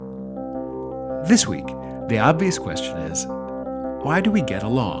This week, the obvious question is, why do we get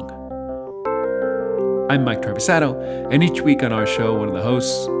along? I'm Mike Travisato, and each week on our show, one of the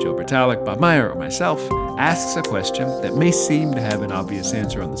hosts, Joe Bertalik, Bob Meyer, or myself, asks a question that may seem to have an obvious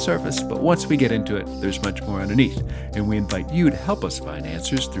answer on the surface, but once we get into it, there's much more underneath. And we invite you to help us find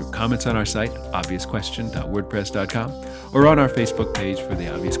answers through comments on our site, obviousquestion.wordpress.com, or on our Facebook page for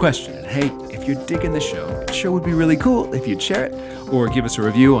The Obvious Question. And hey, if you're digging the show would be really cool if you'd share it, or give us a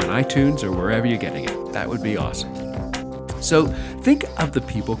review on iTunes or wherever you're getting it. That would be awesome. So think of the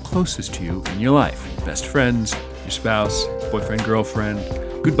people closest to you in your life. Best friends, your spouse, boyfriend, girlfriend,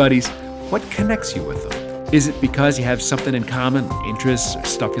 good buddies. What connects you with them? Is it because you have something in common, interests, or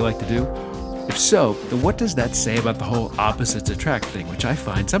stuff you like to do? If so, then what does that say about the whole opposites attract thing, which I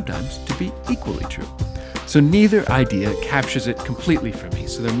find sometimes to be equally true? So neither idea captures it completely for me,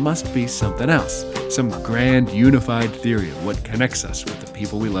 so there must be something else, some grand unified theory of what connects us with the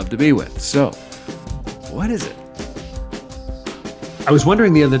people we love to be with. So, what is it? I was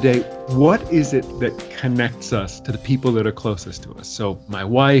wondering the other day, what is it that connects us to the people that are closest to us? So my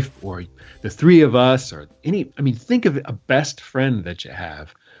wife or the three of us or think of a best friend that you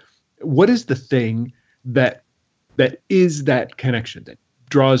have. What is the thing that is that connection that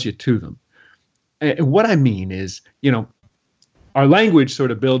draws you to them? And what I mean is, our language sort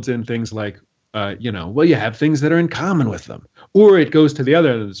of builds in things like, you have things that are in common with them. Or it goes to the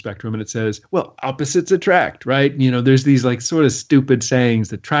other end of the spectrum and it says, well, opposites attract, right? There's these like sort of stupid sayings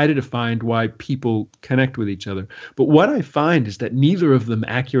that try to define why people connect with each other. But what I find is that neither of them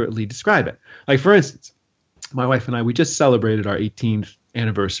accurately describe it. Like, for instance, my wife and I, we just celebrated our 18th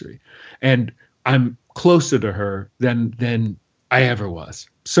anniversary. And I'm closer to her than I ever was.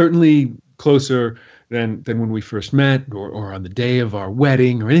 Certainly closer than when we first met or on the day of our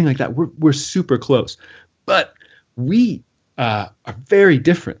wedding or anything like that. We're super close. But we are very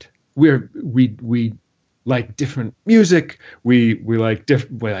different. We like different music. We like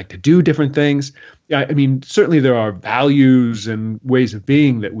to do different things. I mean, certainly there are values and ways of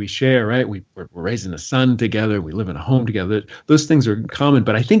being that we share, right? We're raising a son together. We live in a home together. Those things are common.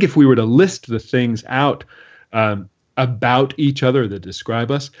 But I think if we were to list the things out about each other that describe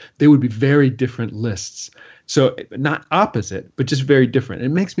us, they would be very different lists. So not opposite, but just very different. It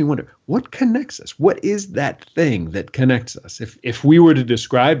makes me wonder, what connects us? What is that thing that connects us? If we were to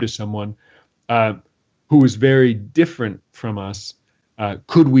describe to someone who is very different from us,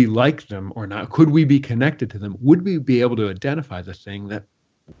 could we like them or not? Could we be connected to them? Would we be able to identify the thing that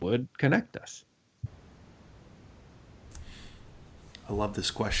would connect us? I love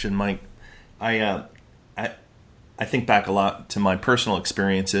this question, Mike. I think back a lot to my personal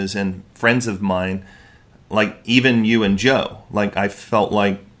experiences and friends of mine, like even you and Joe. Like I felt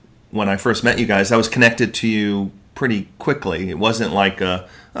like when I first met you guys, I was connected to you pretty quickly. It wasn't like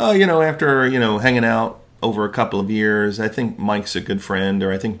after hanging out over a couple of years, I think Mike's a good friend,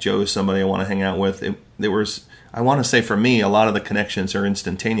 or I think Joe's somebody I want to hang out with. I want to say for me, a lot of the connections are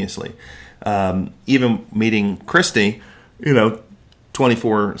instantaneously. Even meeting Christy,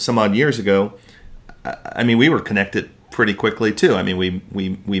 24 some odd years ago, I mean, we were connected pretty quickly too. I mean,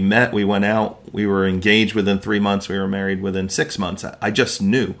 we met, we went out, we were engaged within 3 months, we were married within 6 months. I just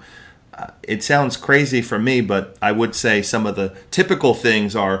knew. It sounds crazy for me, but I would say some of the typical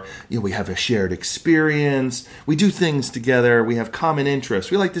things are, we have a shared experience, we do things together, we have common interests,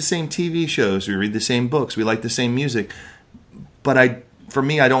 we like the same TV shows, we read the same books, we like the same music. But for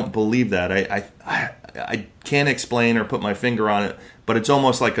me, I don't believe that. I can't explain or put my finger on it, but it's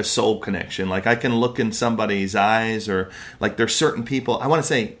almost like a soul connection. Like I can look in somebody's eyes, or like there's certain people, I'm going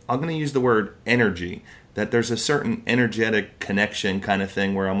to use the word energy, that there's a certain energetic connection kind of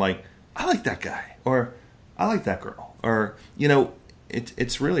thing where I'm like, I like that guy, or I like that girl, or,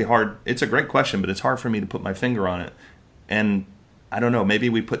 it's really hard. It's a great question, but it's hard for me to put my finger on it. And I don't know, maybe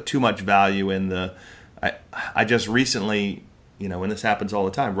we put too much value in I just recently, and this happens all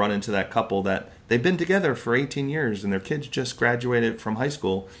the time, run into that couple that they've been together for 18 years and their kids just graduated from high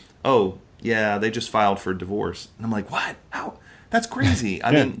school. Oh, yeah, they just filed for divorce. And I'm like, what? How? That's crazy.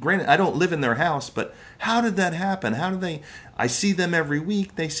 I mean, granted, I don't live in their house, but how did that happen? I see them every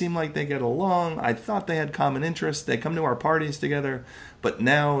week. They seem like they get along. I thought they had common interests. They come to our parties together, but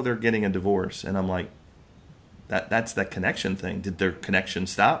now they're getting a divorce. And I'm like, that's that connection thing. Did their connection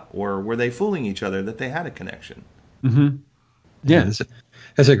stop, or were they fooling each other that they had a connection? Mm-hmm. Yeah,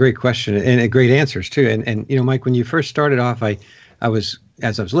 that's a great question and a great answers too. And Mike, when you first started off, as I was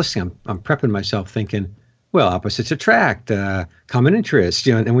listening, I'm prepping myself thinking, well, opposites attract, common interest,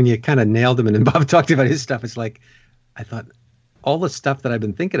 and when you kind of nailed them and then Bob talked about his stuff, it's like, I thought all the stuff that I've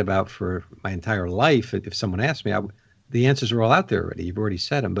been thinking about for my entire life, if someone asked me, the answers are all out there already. You've already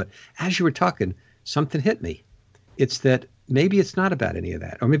said them. But as you were talking, something hit me. It's that maybe it's not about any of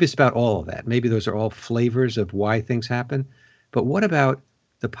that, or maybe it's about all of that. Maybe those are all flavors of why things happen. But what about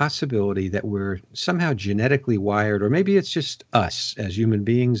the possibility that we're somehow genetically wired, or maybe it's just us as human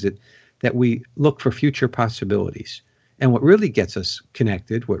beings that we look for future possibilities. And what really gets us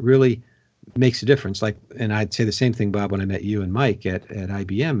connected, what really makes a difference, like, and I'd say the same thing, Bob, when I met you and Mike at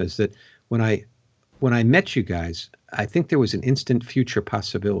IBM, is that when I met you guys, I think there was an instant future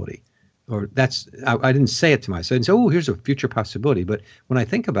possibility. Or I didn't say it to myself. I didn't say, oh, here's a future possibility. But when I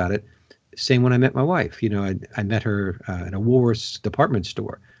think about it, same when I met my wife. You know, I met her in a Woolworths department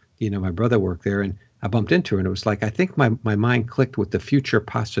store. You know, my brother worked there, and I bumped into her, and it was like, I think my mind clicked with the future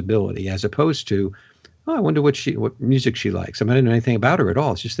possibility, as opposed to, oh, I wonder what music she likes. I mean, I didn't know anything about her at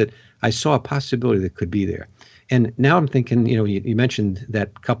all. It's just that I saw a possibility that could be there. And now I'm thinking, you know, you mentioned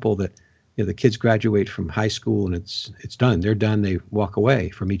that couple that, you know, the kids graduate from high school and it's done. They're done. They walk away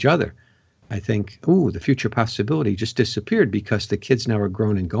from each other. I think, ooh, the future possibility just disappeared because the kids now are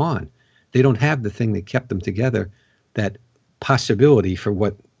grown and gone. They don't have the thing that kept them together, that possibility for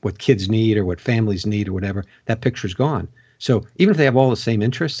what kids need or what families need or whatever. That picture's gone. So even if they have all the same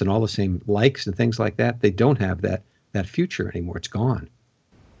interests and all the same likes and things like that, they don't have that future anymore. It's gone.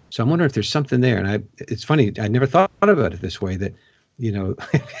 So I'm wondering if there's something there. And it's funny, I never thought about it this way, that, you know,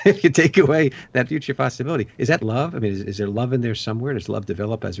 if you take away that future possibility, is that love? I mean, is there love in there somewhere? Does love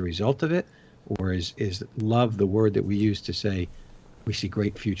develop as a result of it? Or is love the word that we use to say we see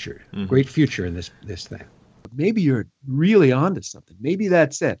great future in this thing? Maybe you're really onto something. Maybe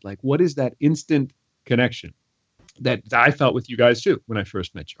that's it. Like, what is that instant connection that I felt with you guys too when I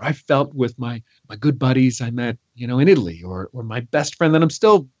first met you? I felt with my good buddies I met, you know, in Italy, or my best friend that I'm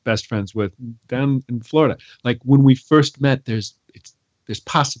still best friends with down in Florida. Like, when we first met, there's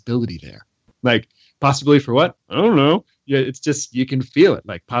possibility there. Like, possibility for what? I don't know. Yeah, it's just, you can feel it.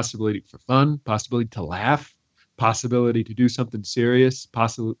 Like, possibility for fun, possibility to laugh, possibility to do something serious,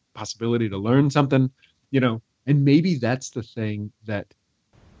 possibility to learn something, you know. And maybe that's the thing, that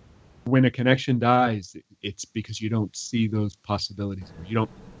when a connection dies, it's because you don't see those possibilities, or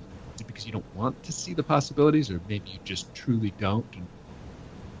because you don't want to see the possibilities, or maybe you just truly don't, and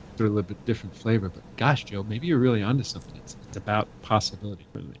they're a little bit different flavor. But gosh, Joe, maybe you're really onto something. It's about possibility,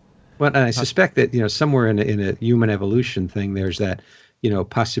 really. Well, and I suspect that, you know, somewhere in a human evolution thing, there's that, you know,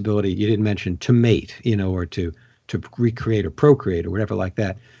 possibility you didn't mention, to mate, you know, or to recreate or procreate or whatever like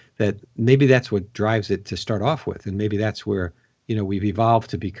that. That maybe that's what drives it to start off with, and maybe that's where, you know, we've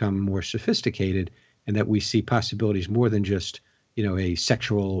evolved to become more sophisticated, and that we see possibilities more than just, you know, a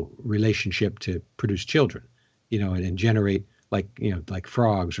sexual relationship to produce children, you know, and generate, like, you know, like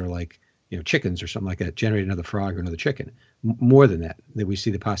frogs, or like, you know, chickens or something like that, generate another frog or another chicken. More than that we see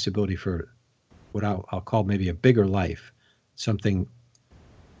the possibility for what I'll call maybe a bigger life, something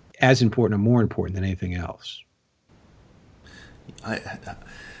as important or more important than anything else. I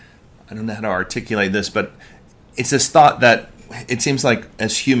don't know how to articulate this, but it's this thought that it seems like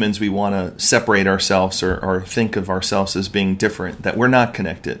as humans we want to separate ourselves or think of ourselves as being different, that we're not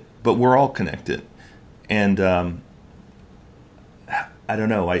connected, but we're all connected. And I don't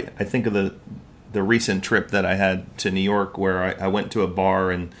know, I think of the recent trip that I had to New York, where I went to a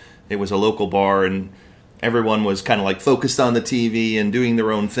bar, and it was a local bar, and everyone was kind of like focused on the TV and doing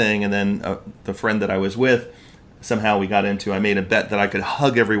their own thing. And then the friend that I was with, somehow we got into, I made a bet that I could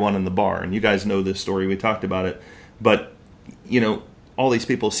hug everyone in the bar. And you guys know this story, we talked about it. But, you know, all these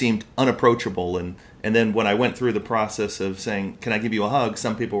people seemed unapproachable. And then when I went through the process of saying, can I give you a hug?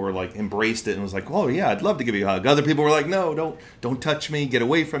 Some people were like, embraced it and was like, oh yeah, I'd love to give you a hug. Other people were like, no, don't touch me, get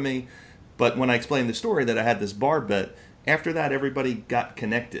away from me. But when I explained the story that I had this bar bet, after that, everybody got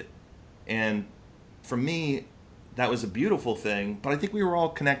connected. And for me, that was a beautiful thing, but I think we were all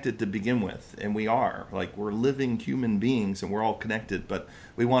connected to begin with, and we are. Like, we're living human beings, and we're all connected, but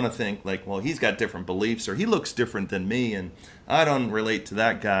we want to think, like, well, he's got different beliefs, or he looks different than me, and I don't relate to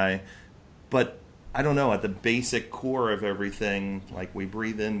that guy. But I don't know, at the basic core of everything, like, we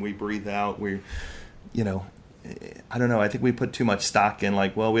breathe in, we breathe out, you know, I don't know, I think we put too much stock in,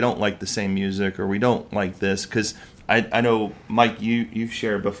 like, well, we don't like the same music, or we don't like this, because I know, Mike, you've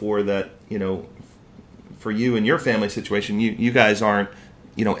shared before that, you know, for you and your family situation, you guys aren't,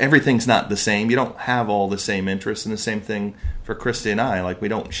 you know, everything's not the same. You don't have all the same interests, and the same thing for Christy and I. Like, we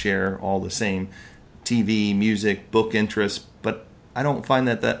don't share all the same TV, music, book interests, but I don't find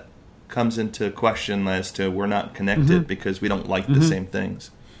that comes into question as to we're not connected because we don't like the same things.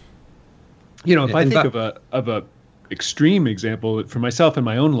 You know, if I think of a extreme example for myself in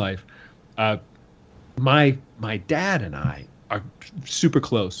my own life, my dad and I are super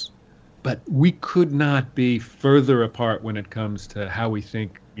close. but we could not be further apart when it comes to how we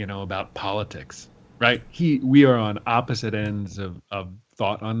think, about politics, right? We are on opposite ends of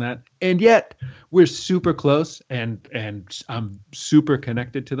thought on that, and yet we're super close, and I'm super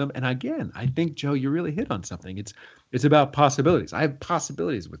connected to them. And again, I think, Joe, you really hit on something. It's about possibilities. I have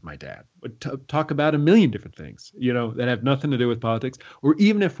possibilities with my dad. We talk about a million different things, that have nothing to do with politics. Or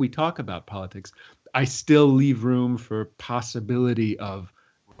even if we talk about politics, I still leave room for possibility of,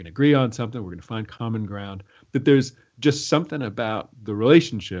 we're going to agree on something, we're going to find common ground, that there's just something about the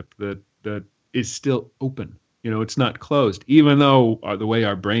relationship that is still open. It's not closed, even though the way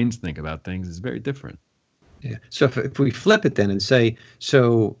our brains think about things is very different. Yeah. So if we flip it then and say,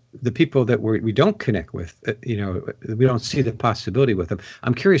 so the people that we don't connect with, we don't see the possibility with them.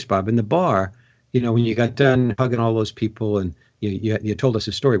 I'm curious, Bob, in the bar, when you got done hugging all those people, and you told us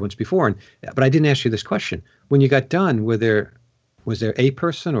a story once before, but I didn't ask you this question. When you got done, was there a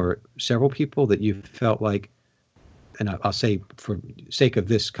person or several people that you felt like, and I'll say for sake of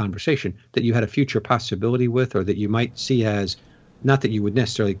this conversation, that you had a future possibility with, or that you might see as, not that you would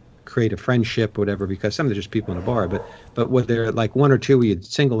necessarily create a friendship or whatever, because some of them are just people in a bar, but were there like one or two where you'd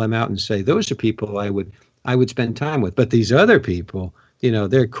single them out and say, those are people I would spend time with, but these other people,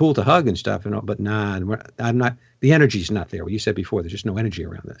 they're cool to hug and stuff, but nah, I'm not, the energy's not there. What you said before, there's just no energy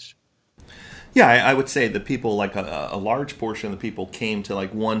around this. Yeah, I would say the people, like a large portion of the people came to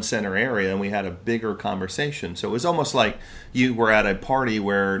like one center area, and we had a bigger conversation. So it was almost like you were at a party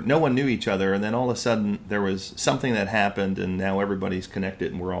where no one knew each other, and then all of a sudden there was something that happened, and now everybody's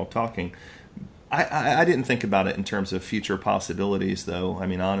connected and we're all talking. I didn't think about it in terms of future possibilities, though. I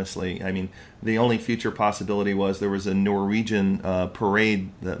mean, honestly, the only future possibility was there was a Norwegian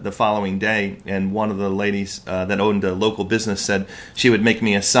parade the following day, and one of the ladies that owned a local business said she would make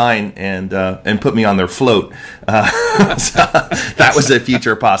me a sign and put me on their float. So that was a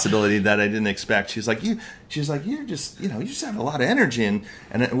future possibility that I didn't expect. She's like, you just have a lot of energy, and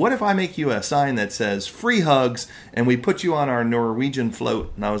what if I make you a sign that says free hugs, and we put you on our Norwegian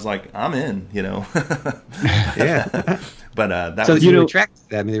float? And I was like, I'm in, Yeah. But that so was, you were attracted to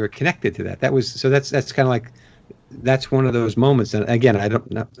that. They were connected to that. That's kind of like, that's one of those moments. And again,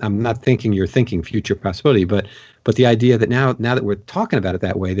 I'm not thinking you're thinking future possibility, but the idea that now that we're talking about it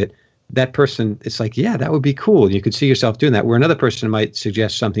that way, that person, it's like, yeah, that would be cool. You could see yourself doing that. Where another person might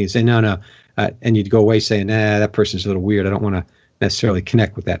suggest something and say, no, and you'd go away saying, nah, that person's a little weird. I don't want to necessarily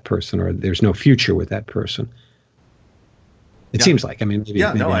connect with that person, or there's no future with that person. It seems like, maybe.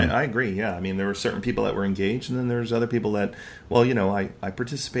 I agree. Yeah. There were certain people that were engaged, and then there's other people that, well, I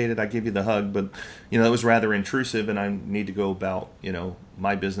participated, I gave you the hug, but, it was rather intrusive, and I need to go about,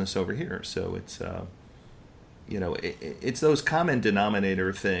 my business over here. So it's, it's those common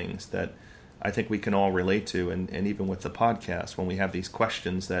denominator things that I think we can all relate to. And even with the podcast, when we have these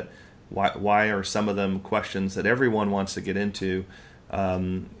questions that, why are some of them questions that everyone wants to get into?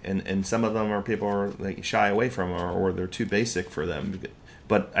 And some of them are people are like shy away from, or they're too basic for them.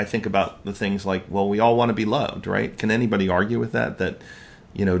 But I think about the things like, well, we all want to be loved, right? Can anybody argue with that? That,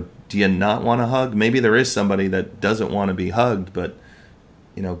 do you not want to hug? Maybe there is somebody that doesn't want to be hugged, but,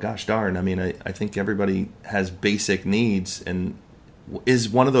 gosh darn, I think everybody has basic needs, and is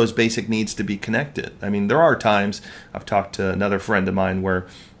one of those basic needs to be connected. There are times, I've talked to another friend of mine where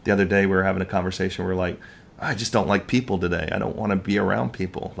the other day we were having a conversation, we're like, I just don't like people today. I don't want to be around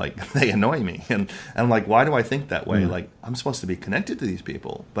people. Like, they annoy me. And I'm like, why do I think that way? Like, I'm supposed to be connected to these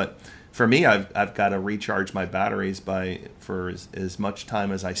people. But for me, I've got to recharge my batteries for as much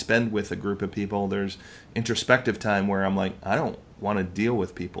time as I spend with a group of people. There's introspective time where I'm like, I don't want to deal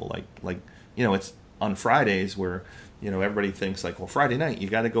with people. Like it's on Fridays where, everybody thinks like, well, Friday night, you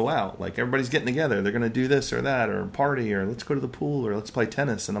got to go out. Like, everybody's getting together. They're going to do this or that, or party, or let's go to the pool, or let's play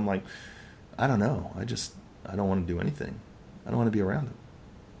tennis. And I'm like, I don't know. I don't want to do anything. I don't want to be around them.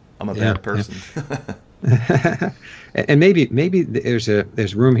 I'm a bad person. Yeah. And maybe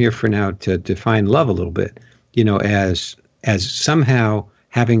there's room here for now to define love a little bit, as somehow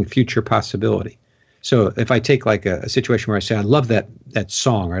having future possibility. So if I take like a situation where I say, I love that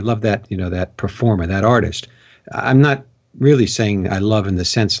song, or I love that, that performer, that artist, I'm not really saying I love in the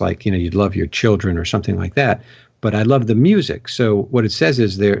sense like, you'd love your children or something like that, but I love the music. So what it says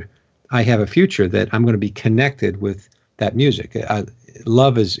is I have a future that I'm going to be connected with that music.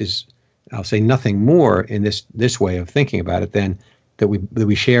 Love is I'll say nothing more in this way of thinking about it than that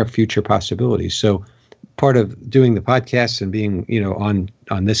we share future possibilities. So part of doing the podcast and being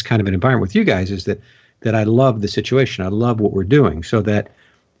on this kind of an environment with you guys is that I love the situation. I love what we're doing, so that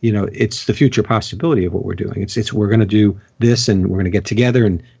it's the future possibility of what we're doing. It's we're going to do this, and we're going to get together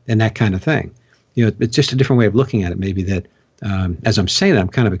and that kind of thing. It's just a different way of looking at it, maybe, that As I'm saying that, I'm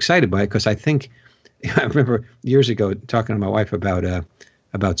kind of excited by it because I think I remember years ago talking to my wife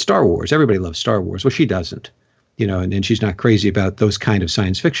about Star Wars. Everybody loves Star Wars. Well, she doesn't, and she's not crazy about those kind of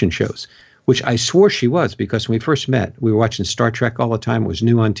science fiction shows, which I swore she was, because when we first met, we were watching Star Trek all the time. It was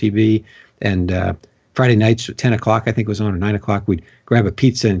new on TV, and Friday nights at 10 o'clock, I think it was on, or 9 o'clock, we'd grab a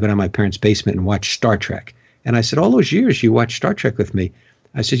pizza and go down to my parents' basement and watch Star Trek. And I said, all those years you watched Star Trek with me.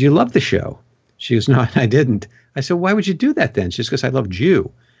 I said, you loved the show. She goes, no, I didn't. I said, why would you do that then? She goes, because I loved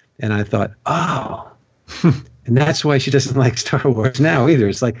you. And I thought, oh, and that's why she doesn't like Star Wars now either.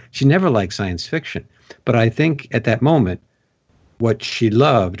 It's like she never liked science fiction. But I think at that moment, what she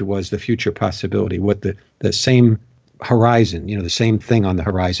loved was the future possibility, what the same horizon, the same thing on the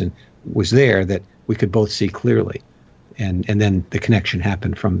horizon was there that we could both see clearly. And then the connection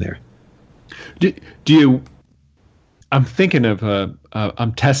happened from there. Do you, I'm thinking of,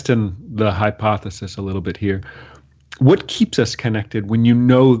 I'm testing the hypothesis a little bit here. What keeps us connected when you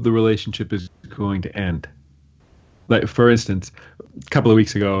know the relationship is going to end? Like, for instance, a couple of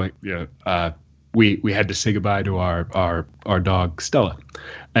weeks ago, we had to say goodbye to our dog Stella,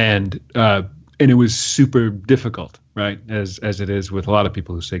 and it was super difficult, right? As it is with a lot of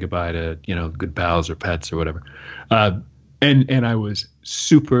people who say goodbye to good pals or pets or whatever. And I was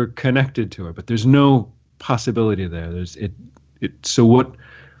super connected to her, but there's no possibility there. So what do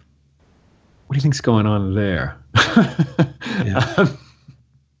you think's going on there? Yeah.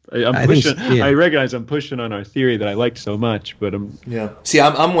 I'm pushing. I recognize I'm pushing on our theory that I liked so much, but See,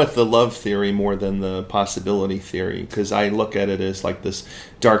 I'm with the love theory more than the possibility theory, because I look at it as like this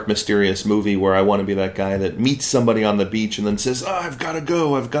dark, mysterious movie where I want to be that guy that meets somebody on the beach and then says, "Oh, I've got to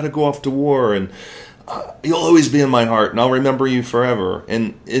go off to war, and you'll always be in my heart, and I'll remember you forever."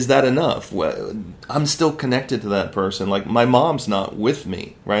 And is that enough? Well, I'm still connected to that person. Like, my mom's not with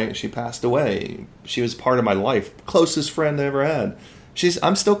me, right? She passed away. She was part of my life, closest friend I ever had.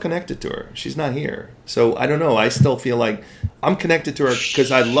 I'm still connected to her. She's not here. So I don't know. I still feel like I'm connected to her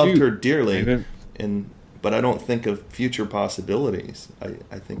because I loved her dearly. But I don't think of future possibilities.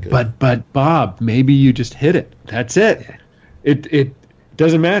 I think of... But Bob, maybe you just hit it. That's it. It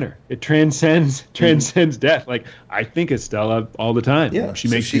doesn't matter. It transcends death. Like, I think of Stella all the time. Yeah.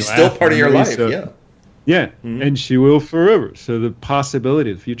 She's still part of your life. Yeah. Mm-hmm. And she will forever. So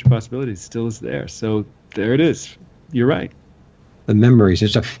the future possibility still is there. So there it is. You're right. The memories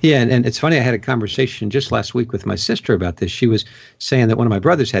and stuff. Yeah, and it's funny, I had a conversation just last week with my sister about this. She was saying that one of my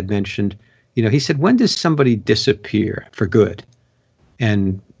brothers had mentioned, he said, when does somebody disappear for good?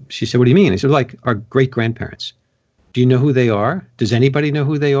 And she said, what do you mean? He said, like our great-grandparents. Do you know who they are? Does anybody know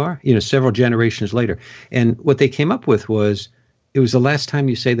who they are? Several generations later. And what they came up with was, it was the last time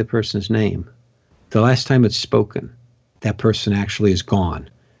you say the person's name, the last time it's spoken, that person actually is gone.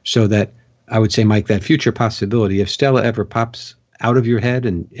 So that I would say, Mike, that future possibility, if Stella ever pops out of your head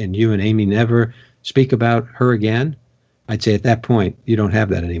and you and Amy never speak about her again, I'd say at that point, you don't have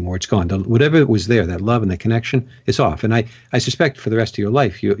that anymore. It's gone. Whatever was there, that love and the connection, is off. And I suspect for the rest of your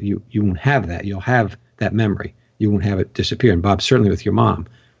life, you won't have that. You'll have that memory. You won't have it disappear. And Bob, certainly with your mom.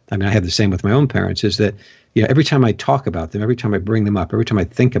 I mean, I have the same with my own parents, is that every time I talk about them, every time I bring them up, every time I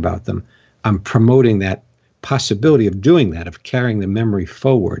think about them, I'm promoting that possibility of doing that, of carrying the memory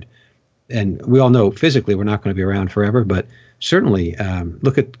forward. And we all know physically we're not going to be around forever, but certainly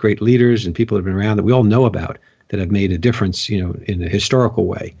look at great leaders and people that have been around that we all know about that have made a difference, in a historical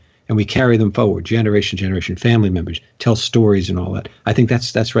way. And we carry them forward, generation, family members, tell stories and all that. I think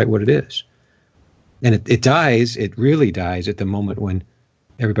that's right what it is. And it dies, it really dies at the moment when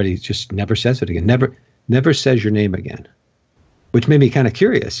everybody just never says it again, never says your name again, which made me kind of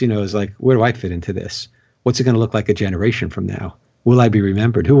curious, is like, where do I fit into this? What's it going to look like a generation from now? Will I be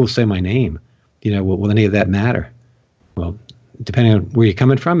remembered? Who will say my name? Will any of that matter? Well, depending on where you're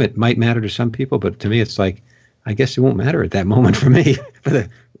coming from, it might matter to some people, but to me, it's like, I guess it won't matter at that moment for me. For the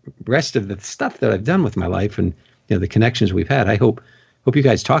rest of the stuff that I've done with my life and the connections we've had, I hope you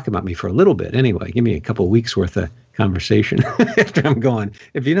guys talk about me for a little bit anyway. Give me a couple of weeks worth of conversation after I'm gone.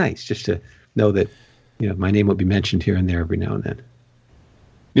 It'd be nice just to know that my name will be mentioned here and there every now and then.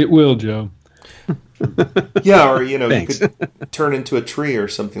 It will, Joe. Yeah, or you could turn into a tree or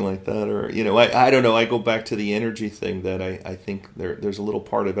something like that, or I don't know. I go back to the energy thing that I think there's a little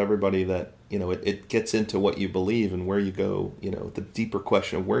part of everybody that it gets into what you believe and where you go. The deeper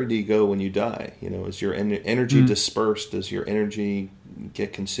question of where do you go when you die? Is your energy dispersed? Does your energy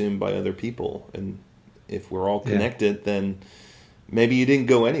get consumed by other people? And if we're all connected, then maybe you didn't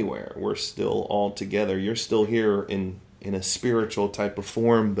go anywhere. We're still all together. You're still here in a spiritual type of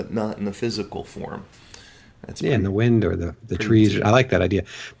form, but not in a physical form. In the wind or the trees. I like that idea.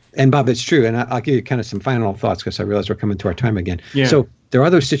 And Bob, it's true. And I'll give you kind of some final thoughts because I realize we're coming to our time again. Yeah. So there are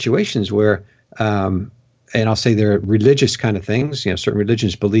those situations where, and I'll say they're religious kind of things. Certain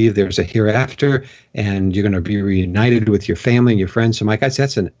religions believe there's a hereafter and you're going to be reunited with your family and your friends. So Mike, I'd say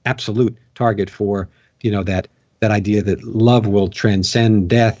that's an absolute target for, that idea that love will transcend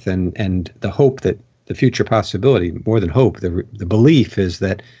death and the hope that the future possibility, more than hope, the belief is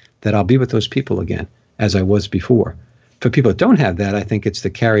that I'll be with those people again as I was before. For people that don't have that, I think it's the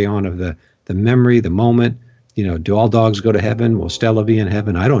carry on of the memory, the moment. Do all dogs go to heaven? Will Stella be in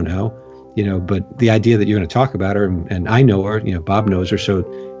heaven? I don't know. But the idea that you're going to talk about her, and I know her, Bob knows her, so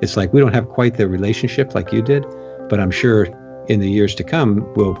it's like we don't have quite the relationship like you did, but I'm sure in the years to come,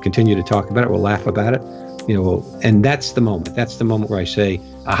 we'll continue to talk about it, we'll laugh about it, and that's the moment. That's the moment where I say,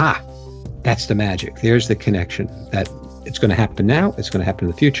 aha, that's the magic. There's the connection that it's going to happen now, it's going to happen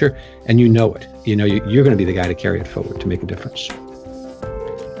in the future, and you know it. You're going to be the guy to carry it forward to make a difference.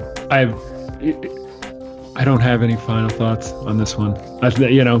 I don't have any final thoughts on this one.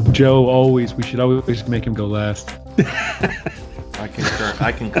 Joe we should always make him go last. I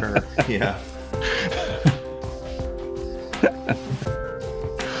concur. Yeah.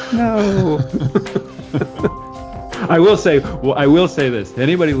 No. I will say this.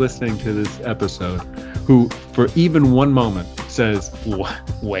 Anybody listening to this episode who for even one moment says,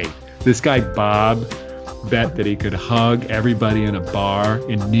 wait, this guy Bob bet that he could hug everybody in a bar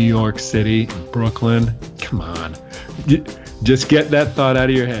in New York City, in Brooklyn. Come on. Just get that thought out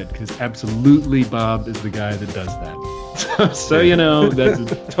of your head, because absolutely Bob is the guy that does that. So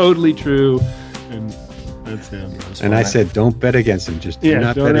that's totally true. And that's him. And I said, don't bet against him. Just do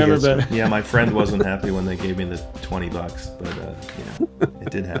not bet against him. Yeah, my friend wasn't happy when they gave me the $20, but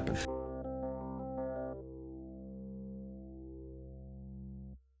it did happen.